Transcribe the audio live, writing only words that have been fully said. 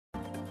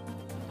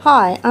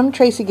Hi, I'm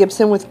Tracy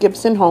Gibson with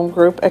Gibson Home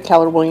Group at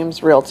Keller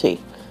Williams Realty.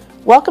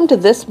 Welcome to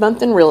This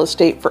Month in Real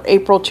Estate for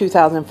April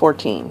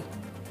 2014.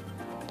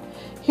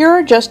 Here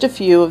are just a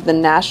few of the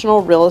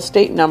national real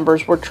estate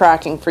numbers we're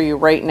tracking for you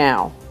right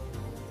now.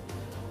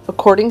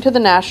 According to the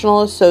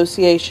National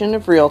Association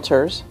of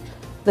Realtors,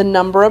 the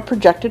number of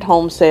projected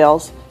home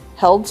sales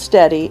held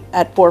steady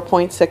at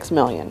 4.6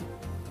 million.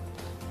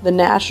 The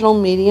national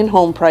median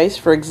home price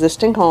for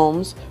existing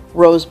homes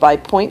rose by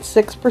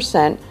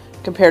 0.6%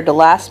 compared to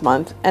last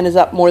month and is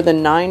up more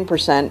than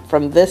 9%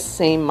 from this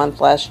same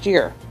month last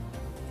year.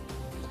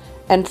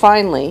 And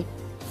finally,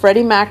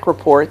 Freddie Mac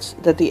reports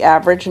that the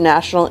average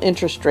national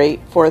interest rate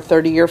for a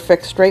 30-year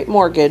fixed-rate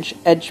mortgage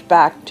edged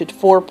back to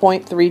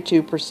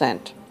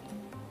 4.32%.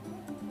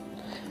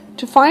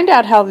 To find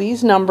out how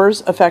these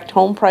numbers affect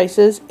home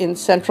prices in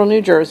central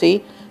New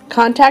Jersey,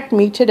 contact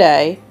me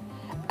today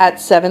at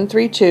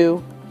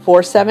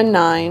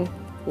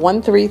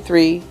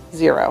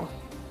 732-479-1330.